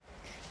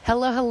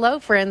Hello, hello,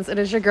 friends. It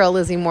is your girl,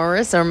 Lizzie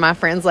Morris, or my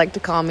friends like to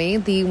call me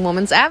the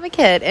Woman's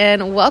Advocate,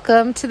 and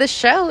welcome to the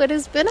show. It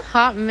has been a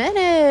hot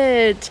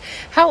minute.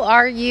 How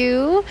are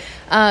you?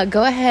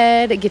 Go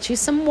ahead, get you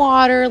some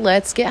water.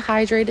 Let's get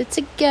hydrated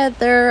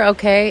together,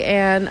 okay?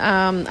 And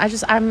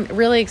I'm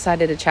really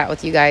excited to chat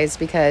with you guys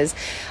because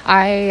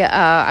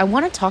I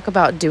want to talk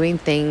about doing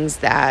things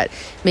that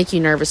make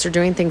you nervous or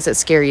doing things that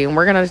scare you, and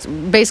we're going to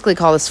basically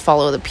call this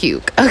follow the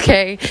puke,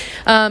 okay?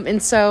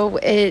 And so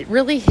it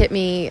really hit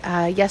me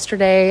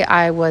yesterday.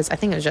 I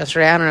think it was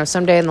yesterday, I don't know,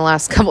 someday in the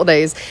last couple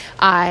days,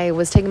 I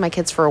was taking my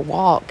kids for a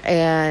walk,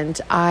 and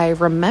I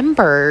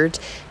remembered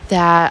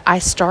that I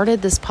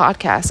started this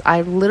podcast.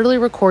 I literally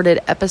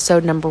recorded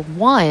episode number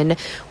 1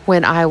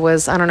 when I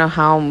was, I don't know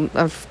how,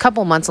 a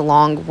couple months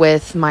along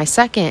with my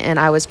second, and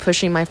I was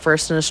pushing my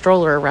first in a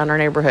stroller around our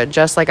neighborhood,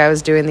 just like I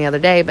was doing the other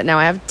day, but now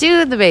I have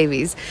 2 of the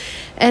babies.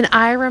 And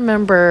I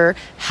remember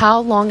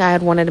how long I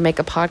had wanted to make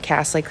a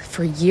podcast, like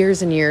for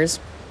years and years,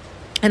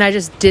 and I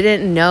just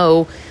didn't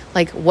know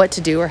like what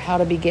to do or how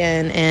to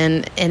begin,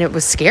 and it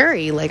was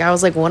scary. Like I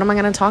was like, what am I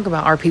going to talk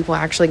about? Are people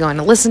actually going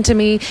to listen to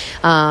me? Do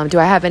I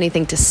have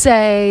anything to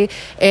say?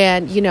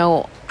 And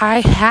I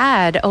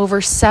had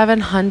over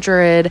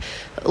 700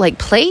 like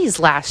plays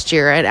last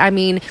year, and I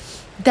mean,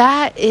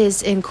 that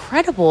is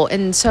incredible.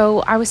 And so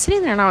I was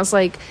sitting there and I was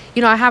like,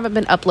 I haven't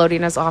been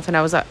uploading as often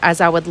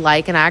as I would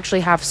like, and I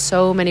actually have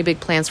so many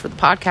big plans for the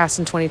podcast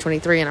in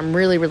 2023, and I'm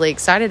really, really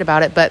excited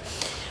about it. But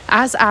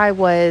as I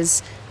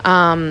was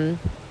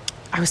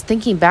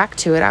thinking back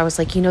to it, I was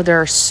like,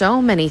 there are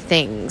so many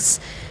things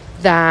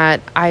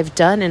that I've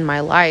done in my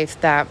life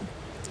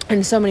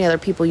and so many other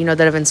people, that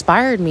have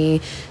inspired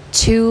me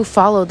to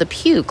follow the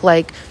puke.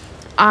 Like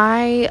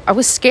I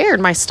was scared.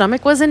 My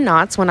stomach was in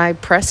knots when I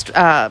pressed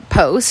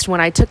post,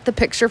 when I took the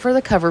picture for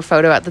the cover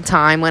photo at the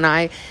time, when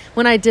I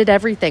did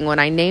everything, when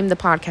I named the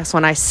podcast,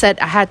 when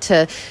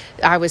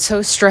I was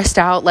so stressed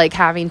out, like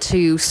having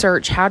to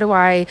search, how do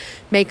I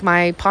make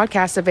my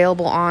podcast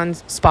available on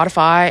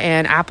Spotify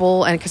and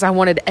Apple? And because I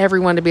wanted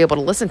everyone to be able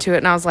to listen to it.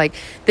 And I was like,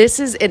 this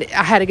is it.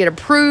 I had to get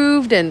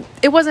approved, and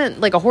it wasn't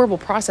like a horrible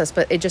process,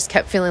 but it just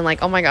kept feeling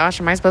like, oh my gosh,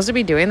 am I supposed to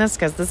be doing this?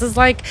 Because this is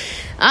like,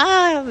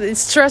 it's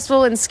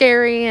stressful and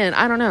scary, and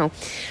I don't know.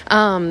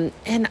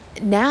 And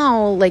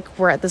now like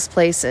we're at this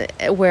place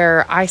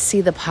where I see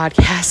the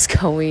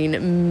podcast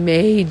going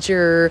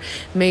major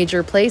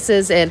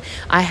places, and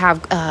I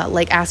have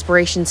like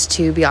aspirations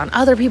to be on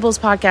other people's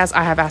podcasts.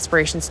 I have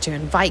aspirations to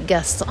invite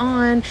guests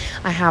on.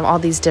 I have all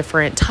these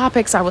different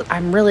topics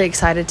I'm really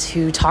excited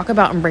to talk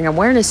about and bring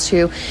awareness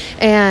to.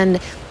 And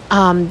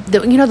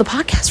the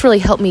podcast really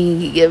helped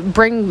me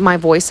bring my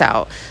voice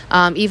out,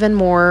 even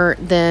more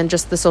than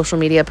just the social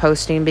media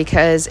posting,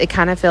 because it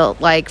kind of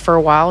felt like for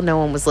a while no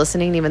one was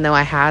listening, even though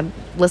I had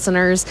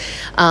listeners.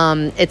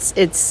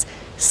 It's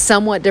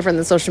somewhat different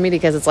than social media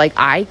because it's like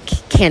I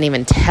can't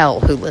even tell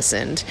who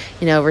listened.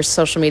 Versus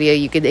social media,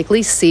 you could at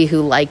least see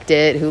who liked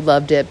it, who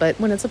loved it. But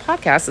when it's a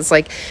podcast, it's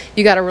like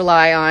you got to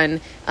rely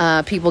on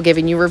people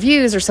giving you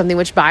reviews or something,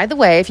 which, by the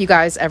way, if you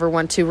guys ever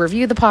want to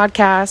review the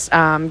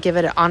podcast, give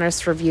it an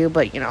honest review,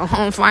 but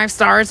 5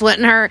 stars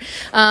wouldn't hurt.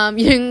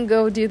 You can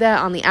go do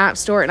that on the App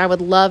Store, and I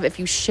would love if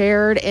you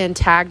shared and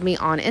tagged me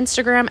on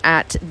Instagram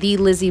at the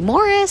Lizzie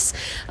Morris.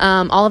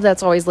 All of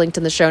that's always linked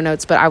in the show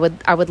notes, but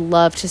I would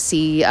love to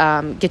see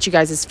get you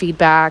guys'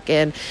 feedback,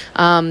 and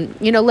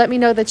let me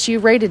know that you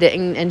rated it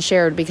and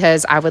shared,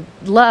 because I would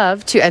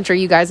love to enter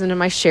you guys into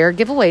my share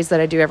giveaways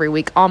that I do every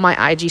week on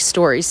my IG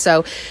stories.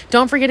 So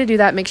don't forget to do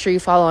that. Make sure you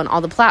follow on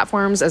all the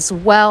platforms as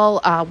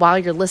well. While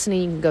you're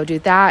listening, you can go do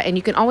that, and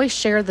you can always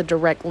share the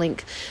direct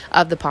link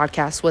of the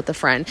podcast with a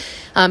friend.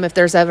 If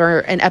there's ever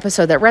an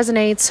episode that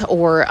resonates,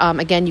 or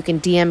again, you can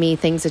DM me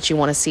things that you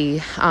want to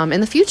see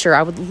in the future.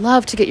 I would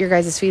love to get your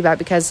guys' feedback,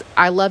 because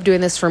I love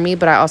doing this for me,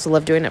 but I also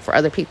love doing it for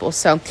other people.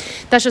 So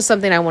that's just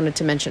something I wanted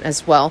to mention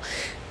as well.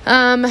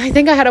 I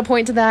think I had a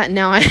point to that.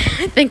 Now I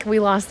think we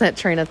lost that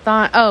train of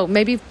thought. Oh,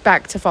 maybe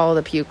back to follow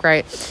the puke,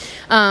 right?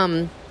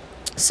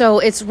 So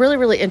it's really,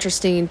 really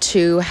interesting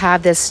to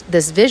have this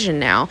vision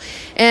now.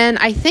 And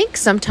I think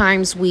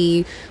sometimes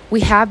we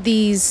have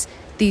these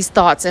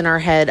thoughts in our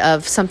head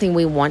of something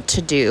we want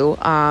to do.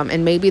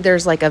 And maybe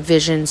there's like a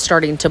vision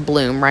starting to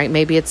bloom, right?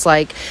 Maybe it's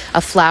like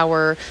a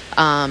flower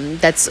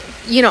that's,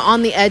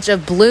 on the edge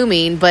of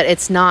blooming, but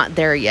it's not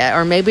there yet.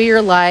 Or maybe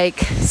you're like,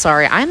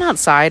 sorry, I'm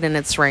outside and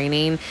it's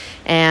raining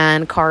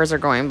and cars are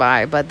going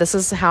by, but this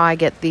is how I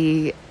get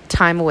the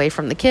time away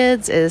from the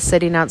kids, is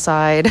sitting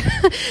outside.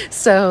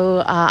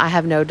 So I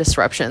have no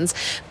disruptions,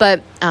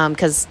 but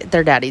because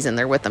their daddy's in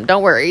there with them.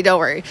 Don't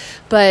worry.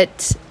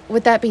 But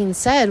with that being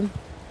said,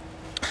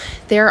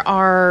 there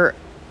are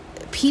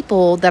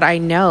people that I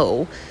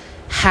know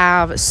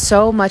have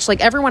so much, like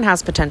everyone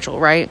has potential,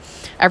 right?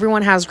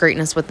 Everyone has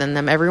greatness within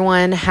them.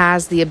 Everyone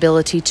has the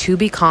ability to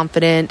be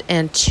confident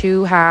and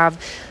to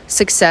have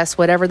success,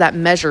 whatever that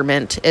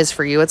measurement is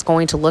for you. It's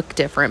going to look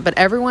different, but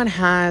everyone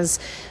has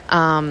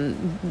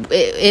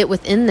it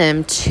within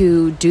them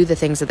to do the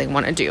things that they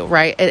want to do,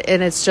 right?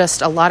 And it's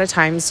just a lot of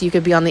times you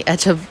could be on the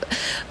edge of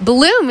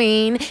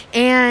blooming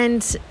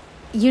and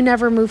you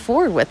never move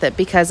forward with it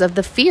because of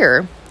the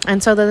fear.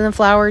 And so then the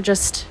flower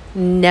just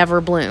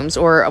never blooms.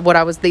 Or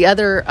the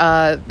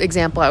other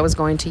example I was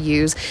going to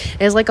use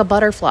is like a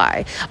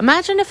butterfly.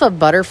 Imagine if a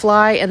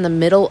butterfly in the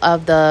middle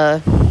of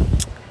the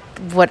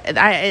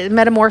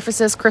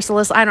metamorphosis,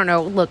 chrysalis, I don't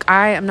know. Look,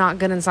 I am not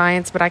good in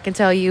science, but I can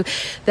tell you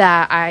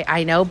that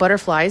I know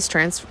butterflies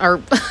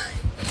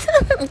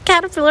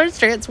caterpillars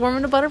transform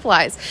into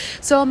butterflies.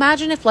 So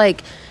imagine if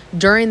like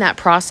during that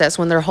process,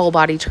 when their whole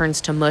body turns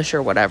to mush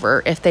or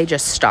whatever, if they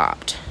just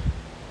stopped.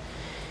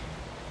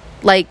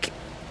 Like,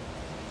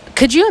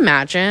 could you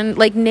imagine?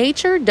 Like,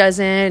 nature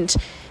doesn't,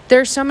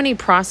 there's so many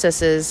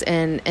processes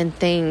and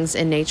things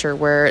in nature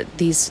where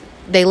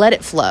they let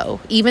it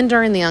flow, even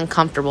during the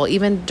uncomfortable,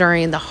 even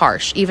during the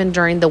harsh, even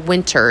during the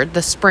winter,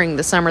 the spring,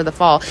 the summer, the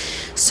fall.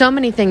 So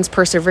many things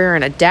persevere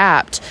and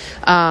adapt,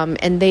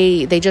 and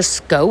they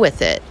just go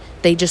with it.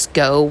 They just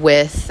go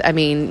with, are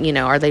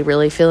they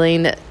really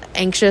feeling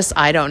anxious?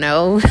 I don't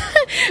know.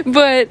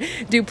 But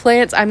do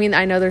plants, I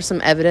know there's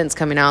some evidence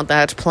coming out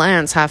that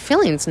plants have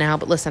feelings now,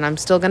 but listen, I'm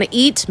still going to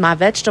eat my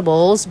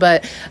vegetables,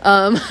 but,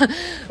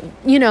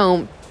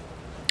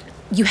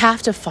 you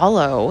have to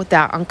follow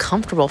that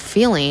uncomfortable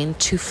feeling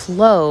to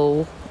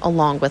flow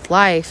along with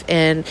life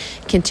and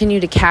continue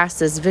to cast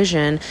this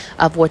vision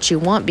of what you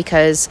want,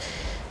 because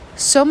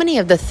so many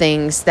of the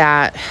things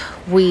that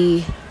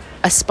we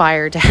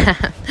aspire to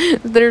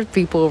have, there's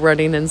people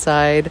running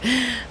inside.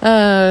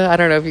 I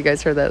don't know if you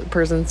guys heard that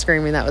person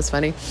screaming. That was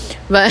funny.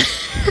 But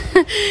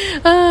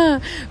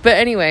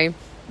anyway,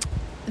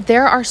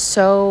 there are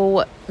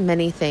so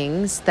many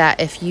things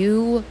that if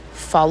you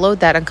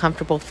followed that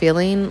uncomfortable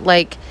feeling,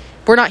 like,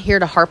 we're not here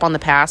to harp on the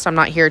past. I'm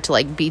not here to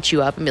like beat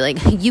you up and be like,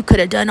 you could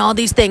have done all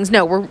these things.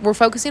 No, we're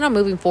focusing on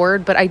moving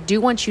forward. But I do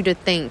want you to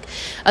think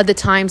of the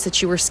times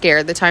that you were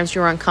scared, the times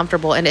you were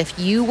uncomfortable. And if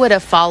you would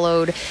have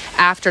followed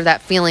after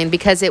that feeling,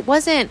 because it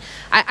wasn't,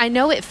 I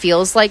know it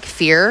feels like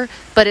fear,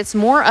 but it's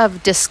more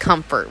of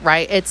discomfort,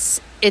 right?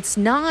 It's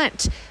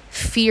not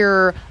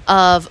fear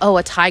of, oh,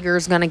 a tiger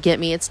is going to get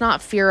me. It's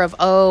not fear of,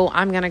 oh,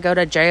 I'm going to go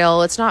to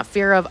jail. It's not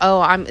fear of,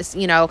 oh,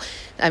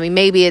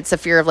 maybe it's a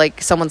fear of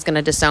like someone's going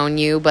to disown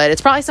you, but it's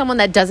probably someone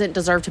that doesn't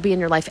deserve to be in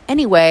your life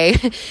anyway.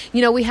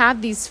 We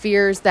have these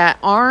fears that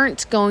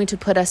aren't going to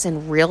put us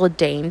in real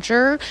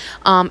danger.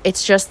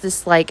 It's just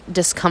this like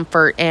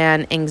discomfort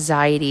and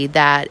anxiety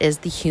that is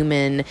the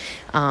human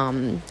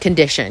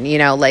condition.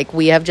 Like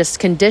we have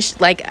just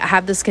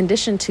have this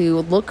condition to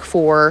look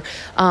for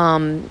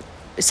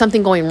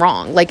something going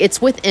wrong. Like it's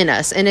within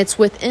us, and it's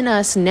within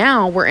us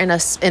now. We're in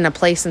a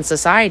place in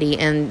society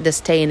in this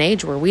day and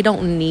age where we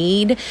don't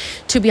need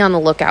to be on the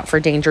lookout for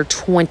danger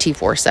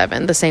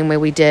 24/7 the same way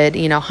we did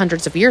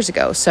hundreds of years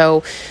ago.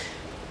 So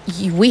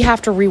we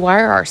have to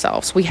rewire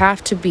ourselves. We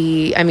have to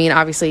be,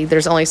 obviously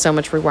there's only so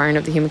much rewiring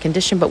of the human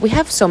condition, but we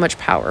have so much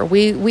power.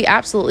 We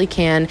absolutely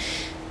can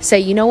say,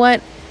 you know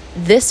what,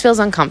 this feels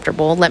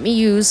uncomfortable. Let me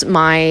use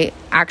my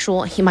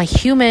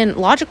human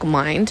logical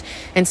mind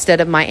instead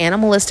of my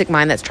animalistic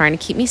mind that's trying to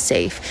keep me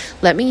safe.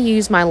 Let me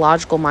use my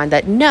logical mind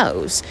that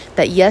knows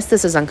that, yes,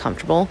 this is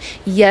uncomfortable.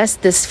 Yes,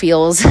 this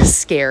feels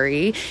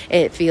scary.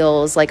 It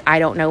feels like I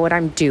don't know what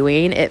I'm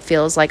doing. It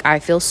feels like I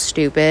feel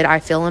stupid. I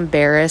feel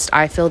embarrassed.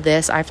 I feel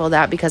this. I feel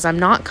that because I'm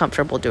not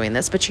comfortable doing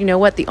this. But you know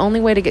what? The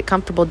only way to get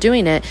comfortable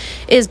doing it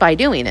is by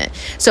doing it.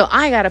 So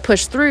I got to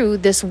push through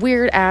this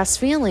weird ass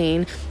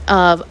feeling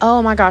of,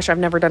 oh my gosh, I've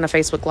never done a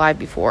Facebook Live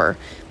before.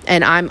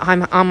 And I'm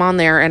on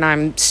there and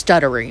I'm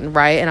stuttering,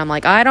 right? And I'm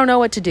like, I don't know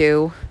what to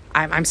do.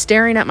 I'm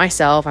staring at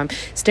myself. I'm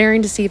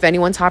staring to see if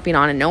anyone's hopping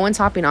on, and no one's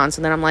hopping on.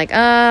 So then I'm like,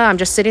 I'm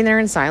just sitting there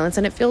in silence,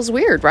 and it feels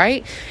weird,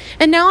 right?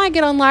 And now I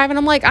get on live and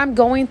I'm like, I'm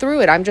going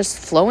through it. I'm just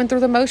flowing through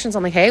the motions.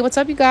 I'm like, hey, what's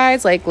up, you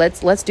guys? Like,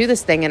 let's do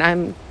this thing. And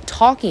I'm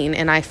talking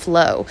and I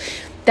flow.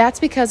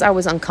 That's because I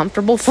was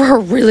uncomfortable for a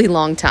really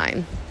long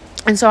time.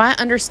 And so I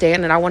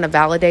understand, and I want to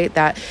validate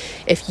that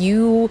if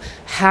you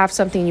have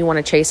something you want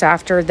to chase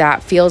after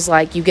that feels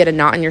like you get a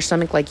knot in your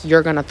stomach, like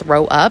you're going to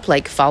throw up,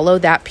 like follow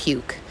that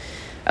puke.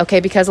 Okay,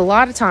 because a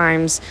lot of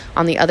times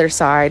on the other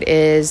side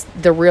is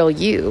the real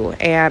you.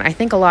 And I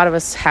think a lot of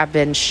us have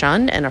been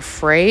shunned and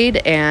afraid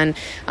and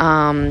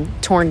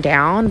torn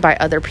down by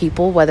other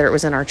people, whether it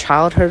was in our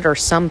childhood or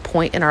some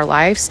point in our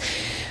lives,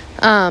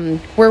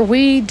 where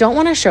we don't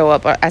want to show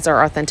up as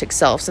our authentic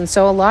selves. And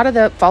so a lot of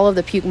the follow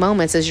the puke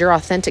moments is your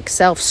authentic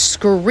self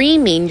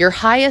screaming your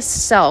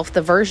highest self,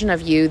 the version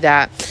of you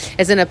that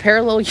is in a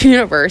parallel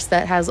universe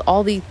that has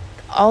all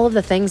of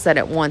the things that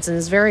it wants and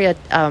is very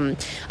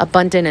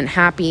abundant and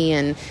happy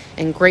and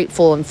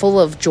grateful and full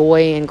of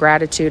joy and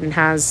gratitude and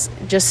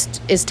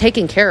is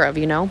taken care of,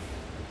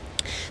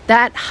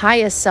 that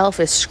highest self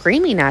is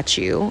screaming at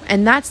you.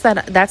 And that's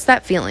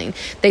that feeling.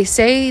 They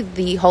say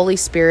the Holy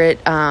Spirit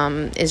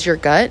is your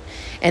gut,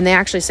 and they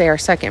actually say our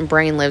second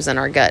brain lives in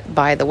our gut,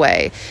 by the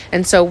way.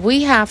 And so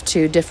we have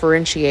to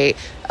differentiate,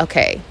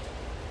 okay,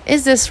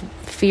 is this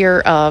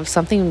fear of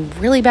something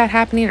really bad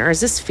happening, or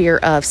is this fear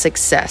of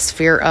success,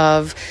 fear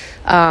of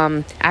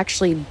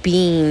actually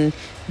being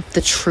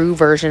the true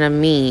version of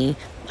me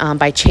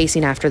by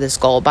chasing after this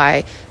goal,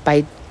 by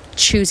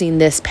choosing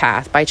this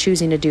path, by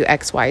choosing to do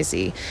X, Y,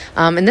 Z.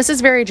 And this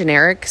is very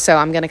generic, so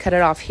I'm going to cut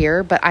it off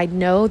here, but I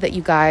know that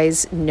you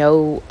guys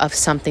know of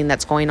something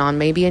that's going on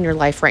maybe in your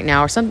life right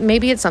now, or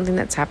maybe it's something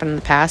that's happened in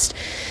the past,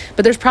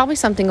 but there's probably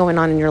something going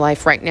on in your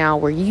life right now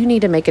where you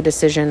need to make a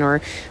decision,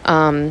 or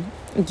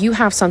you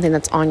have something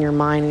that's on your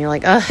mind and you're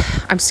like,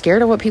 I'm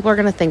scared of what people are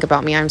going to think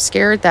about me. I'm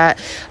scared that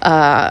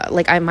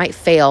I might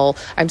fail.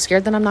 I'm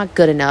scared that I'm not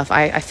good enough.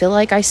 I feel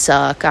like I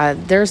suck.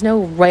 There's no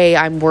way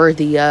I'm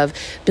worthy of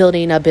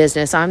building a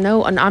business. I'm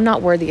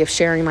not worthy of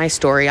sharing my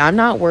story. I'm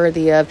not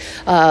worthy of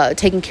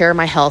taking care of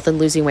my health and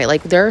losing weight.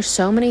 Like, there are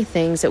so many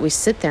things that we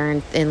sit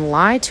there and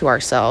lie to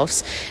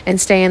ourselves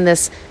and stay in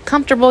this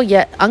comfortable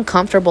yet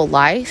uncomfortable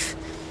life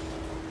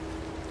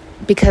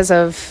because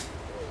of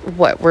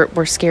what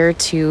we're scared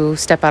to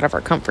step out of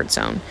our comfort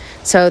zone.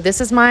 So this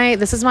is my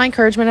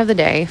encouragement of the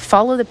day.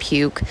 Follow the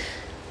puke.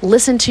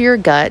 Listen to your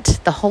gut.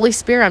 The Holy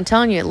Spirit, I'm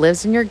telling you, it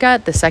lives in your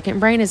gut. The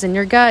second brain is in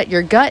your gut.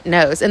 Your gut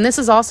knows. And this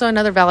is also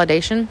another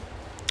validation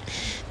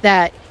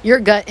that your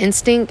gut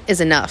instinct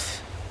is enough.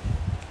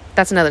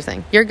 That's another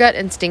thing. Your gut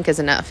instinct is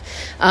enough.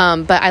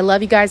 But I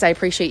love you guys. I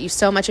appreciate you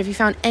so much. If you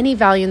found any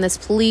value in this,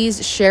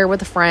 please share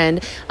with a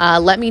friend.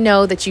 Let me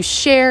know that you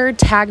shared.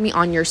 Tag me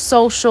on your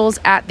socials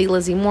at the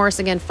Lizzie Morris.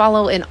 Again,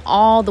 follow in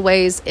all the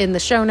ways in the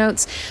show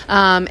notes.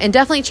 And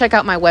definitely check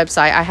out my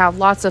website. I have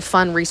lots of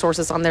fun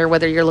resources on there,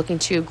 whether you're looking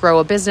to grow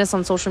a business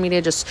on social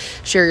media, just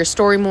share your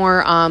story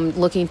more,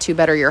 looking to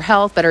better your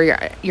health,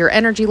 better your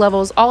energy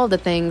levels, all of the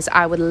things.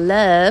 I would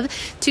love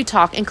to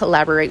talk and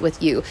collaborate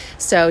with you.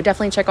 So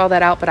definitely check all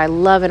that out. But I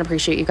love and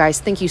appreciate you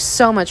guys. Thank you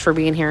so much for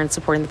being here and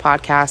supporting the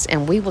podcast,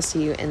 and we will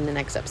see you in the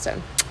next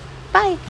episode. Bye.